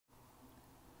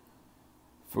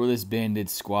For this banded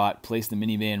squat, place the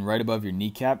mini band right above your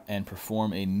kneecap and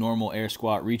perform a normal air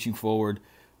squat, reaching forward,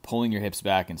 pulling your hips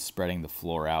back and spreading the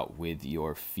floor out with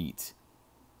your feet.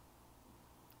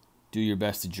 Do your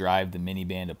best to drive the mini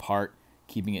band apart,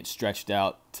 keeping it stretched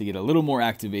out to get a little more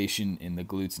activation in the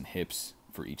glutes and hips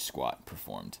for each squat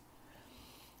performed.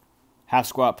 Half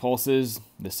squat pulses,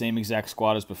 the same exact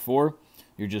squat as before.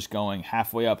 You're just going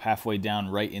halfway up, halfway down,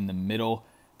 right in the middle,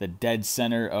 the dead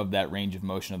center of that range of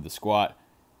motion of the squat,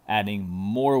 adding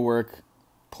more work,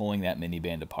 pulling that mini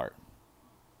band apart.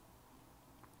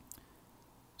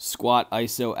 Squat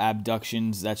ISO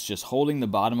abductions, that's just holding the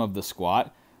bottom of the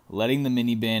squat, letting the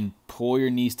mini band pull your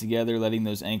knees together, letting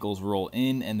those ankles roll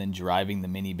in, and then driving the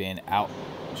mini band out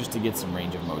just to get some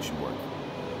range of motion work.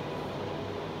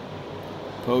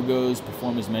 Pogos,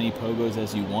 perform as many pogos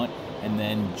as you want, and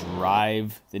then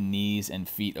drive the knees and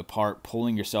feet apart,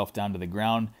 pulling yourself down to the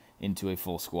ground into a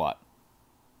full squat.